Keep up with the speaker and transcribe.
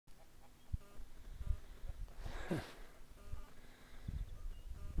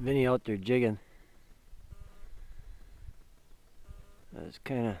Vinny out there jigging. I was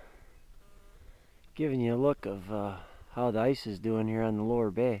kind of giving you a look of how the ice is doing here on the lower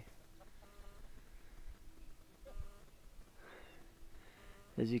bay.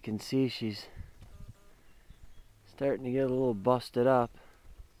 As you can see, she's starting to get a little busted up.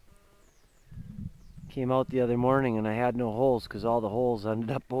 Came out the other morning and I had no holes because all the holes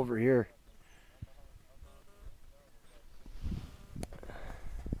ended up over here.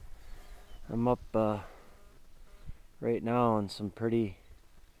 I'm up right now on some pretty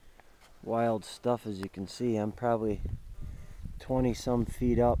wild stuff. As you can see, I'm probably 20 some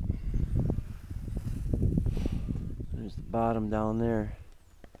feet up. There's the bottom down there.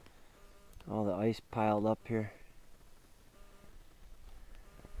 All the ice piled up here.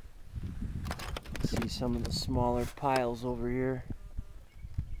 See some of the smaller piles over here.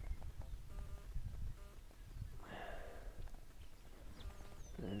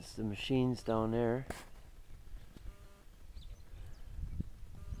 There's the machines down there.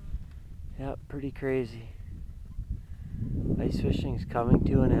 Yep, pretty crazy. Ice fishing's coming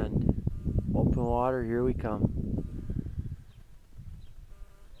to an end. Open water, here we come.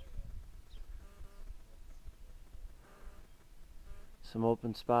 Some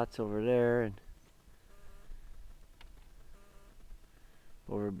open spots over there and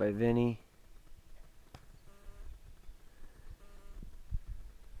over by Vinny.